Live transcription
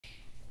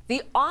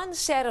The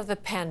onset of the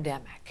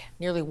pandemic,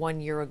 nearly 1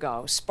 year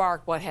ago,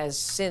 sparked what has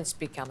since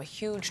become a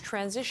huge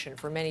transition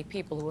for many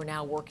people who are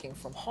now working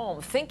from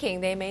home,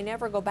 thinking they may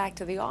never go back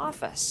to the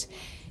office.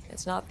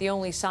 It's not the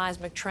only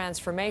seismic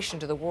transformation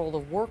to the world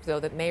of work,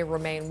 though, that may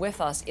remain with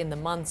us in the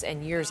months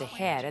and years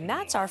ahead. And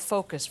that's our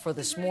focus for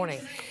this morning,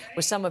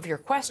 with some of your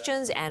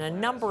questions and a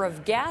number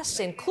of guests,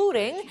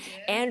 including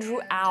Andrew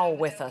Au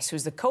with us,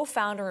 who's the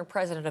co-founder and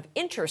president of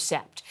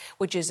Intercept,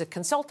 which is a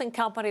consulting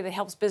company that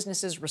helps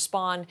businesses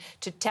respond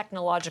to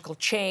technological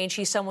change.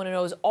 He's someone who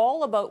knows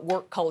all about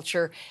work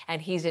culture, and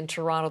he's in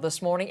Toronto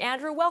this morning.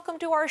 Andrew, welcome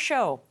to our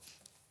show.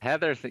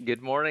 Heather,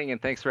 good morning,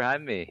 and thanks for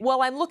having me.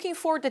 Well, I'm looking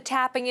forward to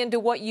tapping into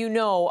what you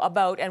know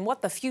about and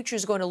what the future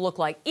is going to look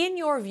like. In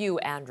your view,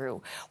 Andrew,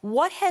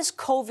 what has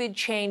COVID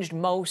changed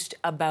most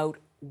about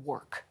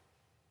work?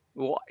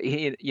 Well,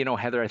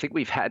 Heather, I think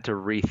we've had to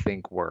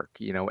rethink work.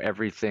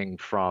 Everything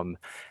from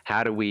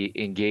how do we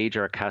engage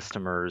our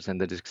customers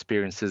and the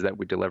experiences that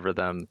we deliver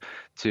them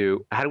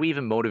to how do we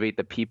even motivate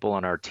the people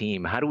on our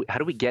team? How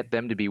do we get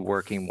them to be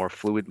working more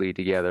fluidly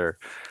together?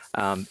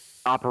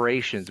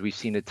 Operations, we've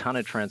seen a ton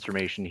of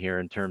transformation here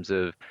in terms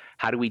of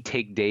how do we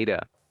take data,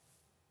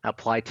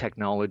 apply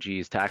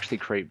technologies to actually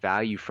create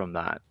value from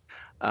that.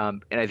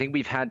 And I think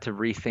we've had to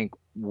rethink,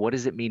 what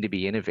does it mean to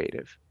be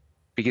innovative?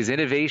 Because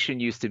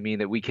innovation used to mean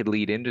that we could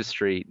lead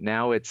industry.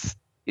 Now it's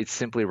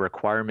simply a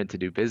requirement to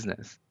do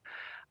business.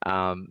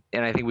 And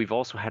I think we've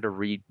also had to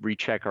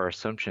recheck our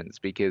assumptions,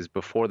 because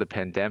before the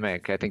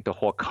pandemic, I think the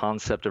whole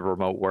concept of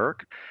remote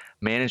work,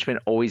 management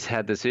always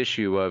had this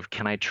issue of,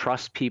 can I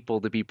trust people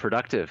to be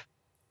productive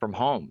from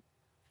home?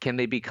 Can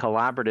they be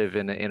collaborative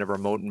in a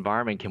remote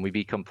environment? Can we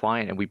be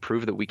compliant? And we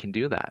prove that we can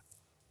do that.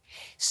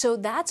 So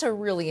that's a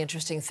really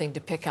interesting thing to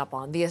pick up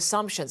on, the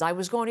assumptions. I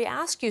was going to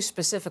ask you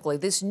specifically,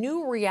 this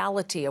new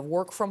reality of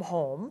work from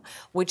home,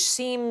 which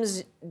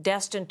seems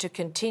destined to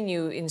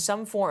continue in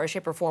some form or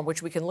shape or form,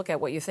 which we can look at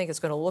what you think it's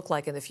going to look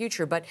like in the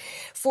future. But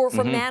for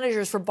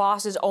managers, for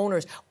bosses,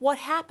 owners, what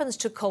happens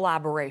to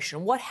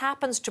collaboration? What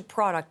happens to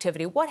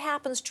productivity? What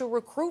happens to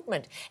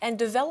recruitment and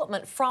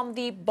development from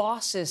the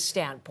boss's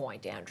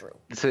standpoint, Andrew?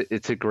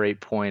 It's a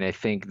great point. I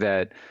think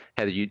that,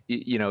 Heather,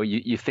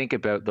 you think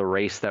about the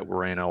race that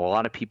we're in. A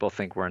lot of people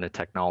think we're in a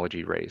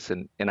technology race,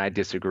 and I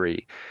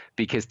disagree,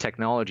 because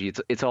technology,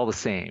 it's all the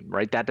same,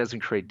 right? That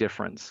doesn't create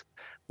difference.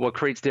 What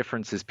creates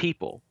difference is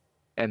people,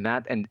 and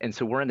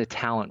so we're in a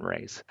talent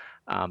race,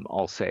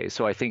 I'll say.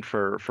 So I think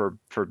for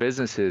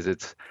businesses,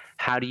 it's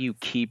how do you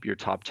keep your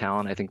top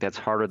talent? I think that's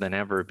harder than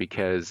ever,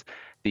 because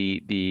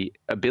the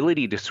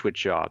ability to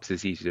switch jobs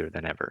is easier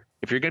than ever.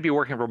 If you're going to be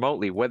working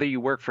remotely, whether you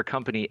work for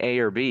company A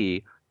or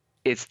B,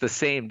 it's the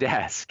same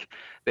desk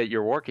that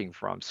you're working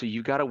from. So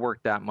you got to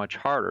work that much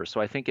harder. So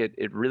I think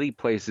it really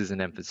places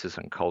an emphasis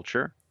on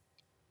culture,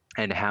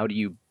 and how do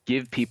you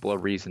give people a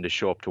reason to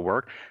show up to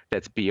work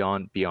that's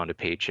beyond a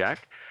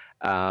paycheck.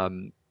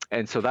 And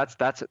so that's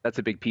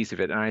a big piece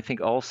of it. And I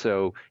think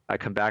also, I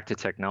come back to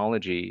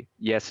technology.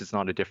 Yes, it's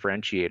not a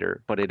differentiator,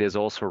 but it is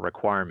also a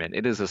requirement.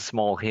 It is a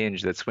small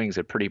hinge that swings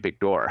a pretty big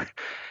door.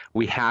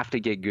 We have to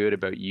get good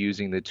about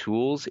using the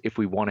tools if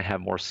we want to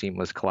have more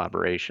seamless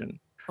collaboration.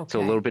 Okay. So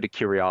a little bit of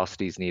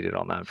curiosity is needed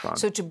on that front.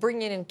 So to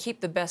bring in and keep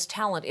the best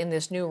talent in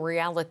this new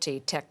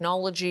reality,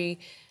 technology,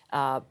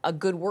 a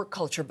good work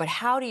culture, but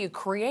how do you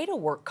create a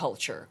work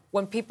culture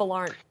when people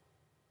aren't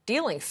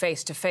dealing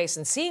face-to-face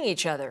and seeing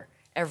each other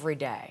every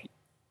day?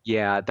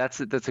 Yeah, that's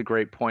a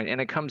great point.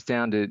 And it comes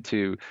down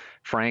to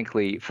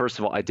frankly, first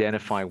of all,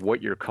 identifying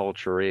what your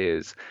culture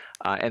is,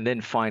 and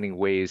then finding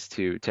ways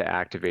to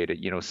activate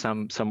it.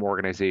 Some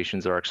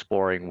organizations are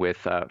exploring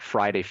with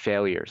Friday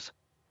failures.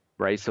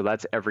 Right? So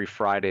that's every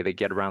Friday they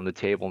get around the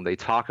table and they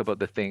talk about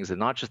the things, and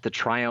not just the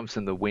triumphs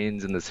and the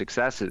wins and the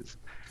successes.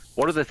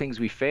 What are the things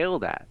we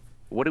failed at?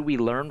 What did we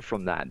learn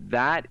from that?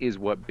 That is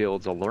what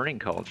builds a learning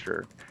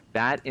culture.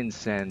 That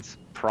incents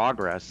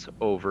progress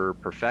over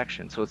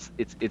perfection. So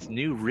it's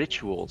new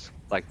rituals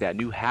like that,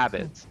 new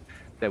habits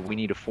that we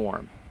need to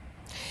form.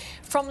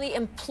 From the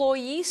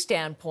employee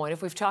standpoint,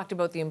 if we've talked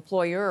about the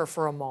employer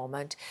for a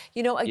moment,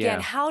 again,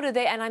 how do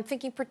they, and I'm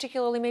thinking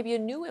particularly maybe a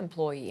new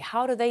employee,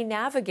 how do they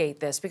navigate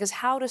this? Because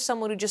how does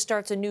someone who just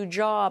starts a new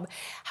job,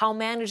 how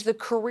manage the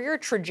career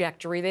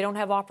trajectory? They don't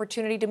have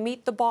opportunity to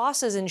meet the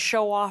bosses and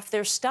show off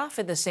their stuff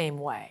in the same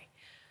way.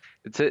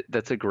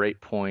 That's a great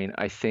point.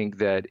 I think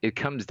that it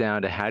comes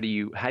down to how do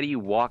you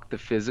walk the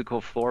physical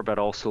floor, but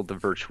also the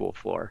virtual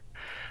floor.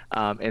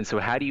 And so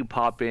how do you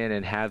pop in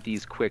and have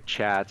these quick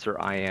chats or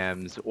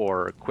IMs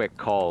or quick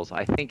calls?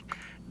 I think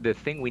the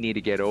thing we need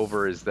to get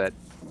over is that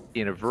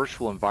in a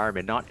virtual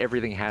environment, not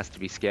everything has to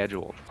be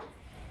scheduled.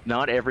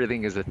 Not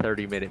everything is a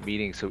 30-minute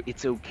meeting. So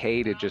it's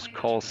okay to just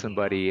call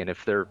somebody, and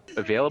if they're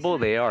available,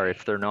 they are.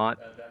 If they're not,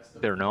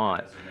 they're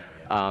not.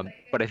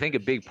 But I think a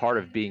big part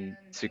of being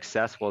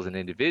successful as an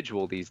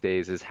individual these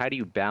days is how do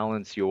you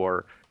balance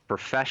your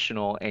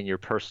professional and your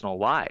personal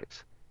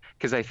lives?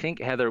 Because I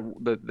think, Heather,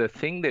 the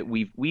thing that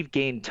we've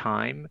gained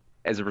time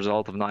as a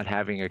result of not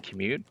having a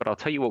commute, but I'll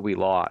tell you what we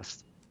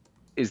lost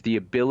is the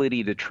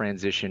ability to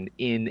transition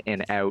in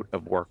and out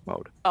of work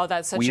mode. Oh,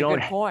 that's such We a don't,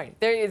 good point.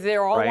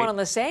 They're all right? one and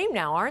the same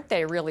now, aren't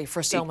they, really,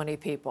 for so many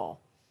people?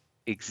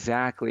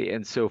 Exactly.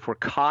 And so if we're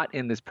caught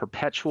in this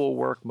perpetual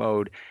work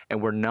mode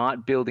and we're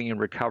not building in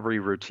recovery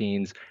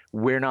routines,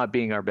 we're not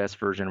being our best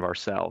version of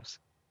ourselves.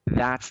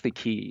 That's the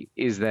key,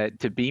 is that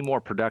to be more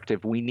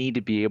productive, we need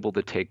to be able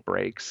to take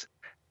breaks.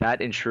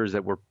 That ensures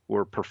that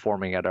we're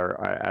performing at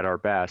our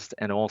best.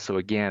 And also,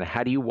 again,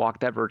 how do you walk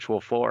that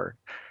virtual floor?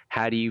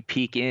 How do you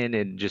peek in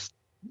and just,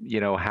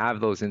 have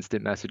those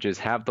instant messages,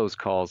 have those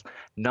calls?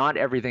 Not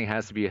everything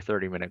has to be a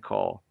 30-minute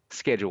call,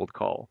 scheduled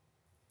call.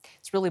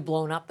 It's really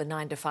blown up the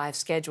 9-to-5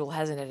 schedule,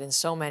 hasn't it, in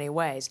so many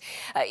ways?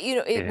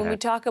 When we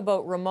talk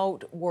about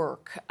remote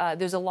work,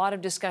 there's a lot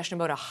of discussion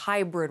about a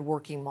hybrid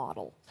working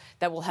model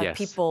that will have Yes.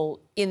 people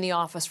in the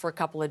office for a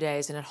couple of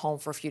days and at home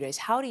for a few days.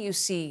 How do you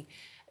see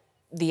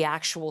the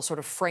actual sort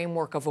of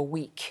framework of a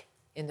week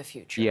in the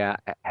future? Yeah,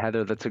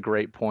 Heather, that's a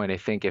great point. I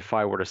think if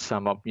I were to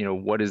sum up,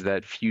 what does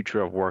that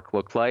future of work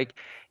look like?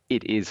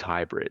 It is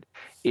hybrid.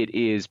 It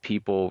is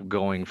people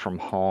going from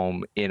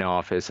home in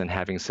office and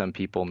having some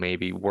people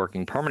maybe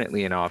working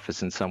permanently in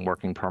office and some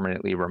working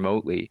permanently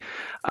remotely.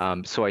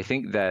 So I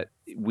think that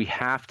we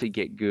have to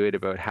get good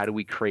about how do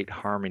we create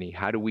harmony?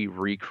 How do we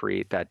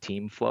recreate that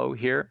team flow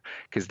here?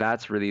 Because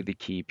that's really the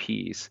key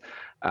piece.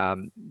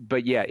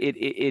 But yeah,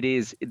 it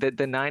is the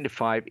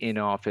 9-to-5 in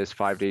office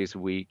 5 days a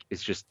week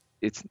is just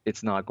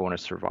it's not going to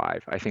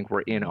survive. I think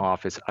we're in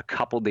office a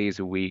couple days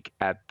a week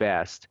at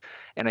best,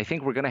 and I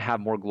think we're going to have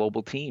more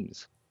global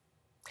teams.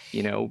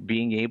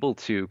 Being able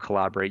to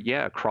collaborate,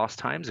 across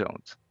time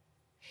zones.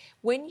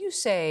 When you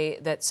say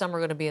that some are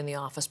going to be in the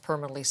office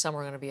permanently, some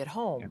are going to be at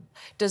home,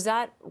 does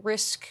that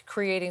risk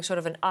creating sort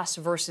of an us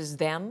versus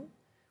them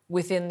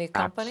within the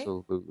company?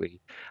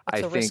 Absolutely. What's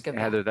I the risk think,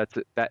 of Heather,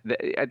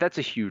 that's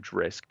a huge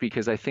risk,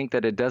 because I think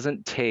that it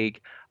doesn't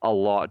take a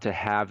lot to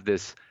have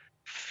this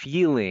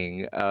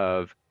feeling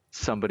of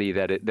somebody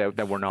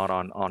that we're not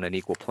on an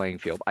equal playing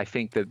field. I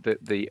think that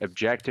the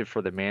objective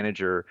for the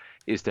manager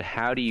is to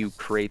how do you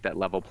create that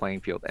level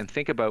playing field? And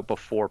think about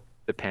before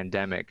the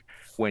pandemic,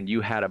 when you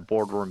had a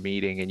boardroom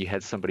meeting and you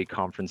had somebody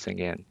conferencing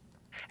in,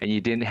 and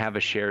you didn't have a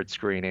shared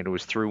screen and it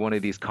was through one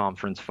of these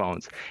conference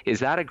phones. Is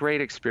that a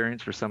great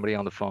experience for somebody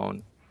on the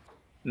phone?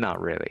 Not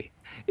really.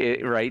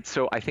 Right?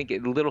 So I think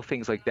little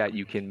things like that,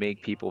 you can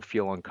make people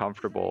feel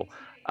uncomfortable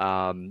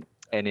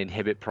and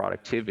inhibit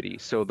productivity.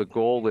 So the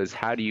goal is,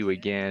 how do you,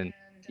 again,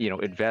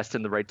 invest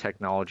in the right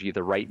technology,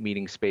 the right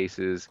meeting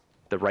spaces,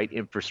 the right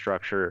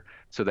infrastructure,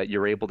 so that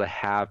you're able to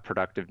have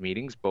productive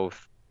meetings,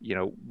 both,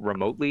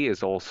 remotely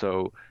as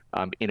also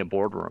in a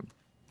boardroom.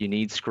 You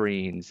need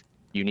screens,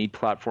 you need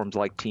platforms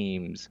like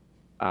Teams,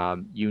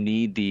 you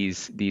need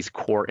these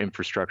core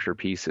infrastructure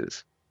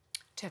pieces.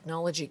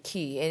 Technology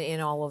key in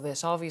all of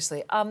this,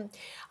 obviously. I'm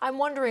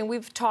wondering,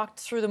 we've talked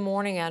through the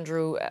morning,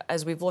 Andrew,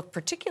 as we've looked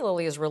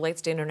particularly as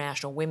relates to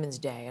International Women's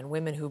Day and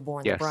women who've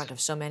borne the brunt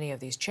of so many of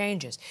these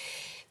changes.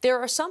 There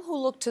are some who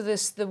look to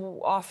the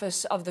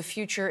office of the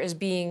future as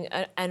being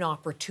an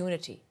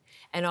opportunity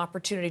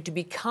to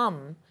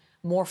become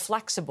more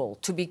flexible,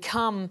 to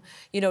become,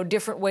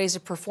 different ways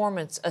of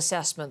performance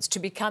assessments, to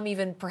become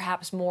even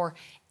perhaps more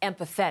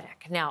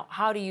empathetic. Now,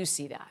 how do you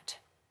see that?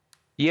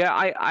 Yeah,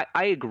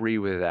 I agree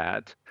with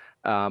that.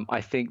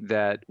 I think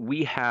that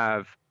we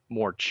have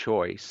more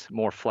choice,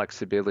 more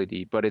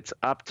flexibility, but it's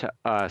up to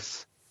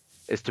us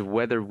as to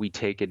whether we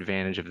take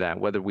advantage of that,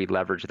 whether we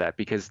leverage that.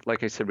 Because,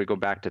 like I said, we go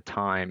back to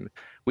time.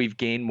 We've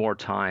gained more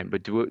time,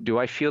 but do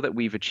I feel that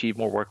we've achieved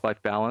more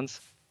work-life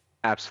balance?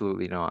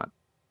 Absolutely not.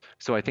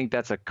 So I think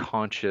that's a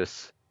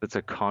conscious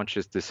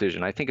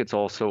decision. I think it's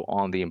also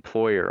on the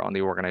employer, on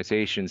the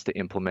organizations, to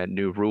implement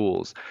new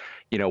rules.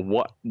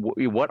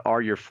 What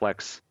are your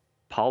flex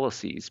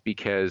policies?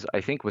 Because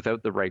I think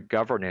without the right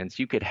governance,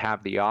 you could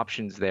have the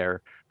options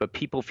there, but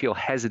people feel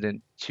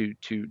hesitant to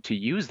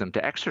use them,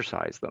 to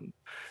exercise them.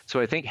 So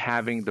I think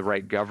having the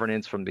right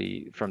governance from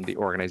the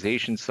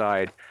organization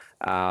side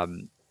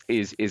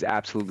is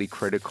absolutely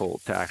critical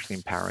to actually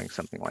empowering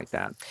something like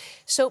that.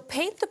 So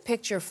paint the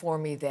picture for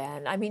me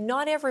then. I mean,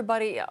 not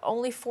everybody,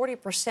 only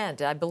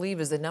 40%, I believe,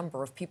 is the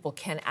number of people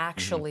can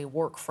actually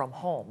work from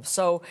home.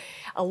 So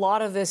a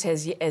lot of this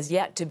has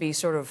yet to be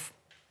sort of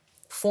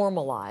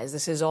formalized.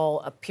 This is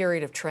all a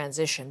period of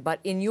transition. But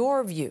in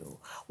your view,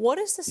 what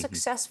does the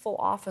successful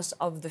office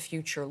of the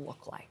future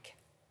look like?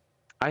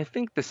 I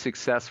think the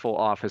successful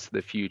office of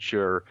the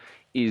future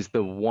is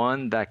the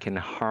one that can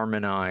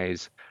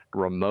harmonize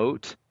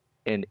remote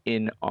and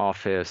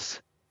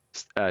in-office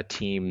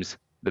teams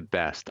the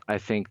best. I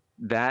think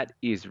that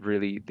is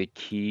really the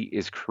key,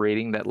 is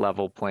creating that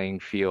level playing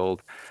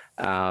field.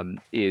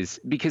 Is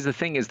because the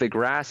thing is, the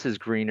grass is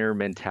greener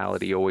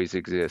mentality always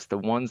exists. The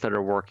ones that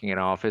are working in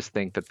office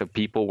think that the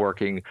people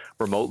working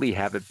remotely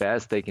have it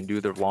best. They can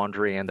do their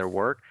laundry and their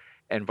work,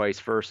 and vice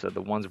versa.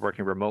 The ones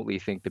working remotely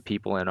think the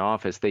people in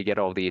office, they get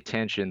all the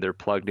attention, they're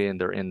plugged in,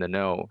 they're in the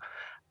know.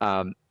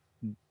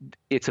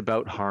 It's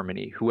about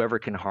harmony. Whoever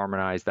can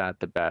harmonize that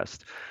the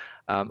best.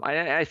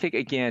 I think,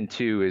 again,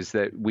 too, is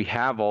that we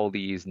have all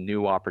these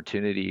new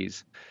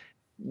opportunities.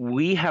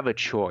 We have a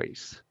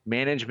choice.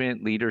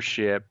 Management,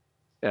 leadership,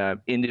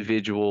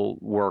 individual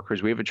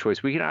workers, we have a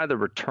choice. We can either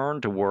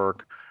return to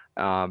work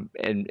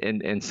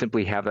and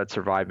simply have that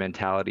survive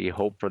mentality,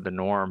 hope for the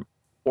norm,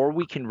 or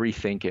we can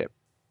rethink it.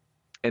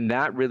 And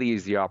that really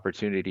is the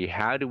opportunity.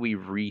 How do we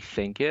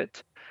rethink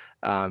it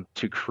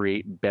to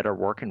create better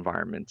work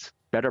environments,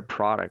 better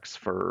products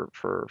for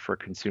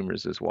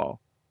consumers as well?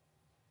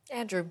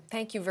 Andrew,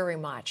 thank you very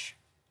much.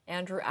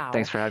 Andrew Au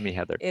Thanks for having me,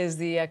 Heather. is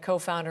the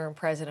co-founder and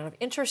president of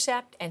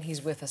Intercept, and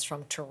he's with us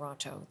from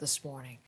Toronto this morning.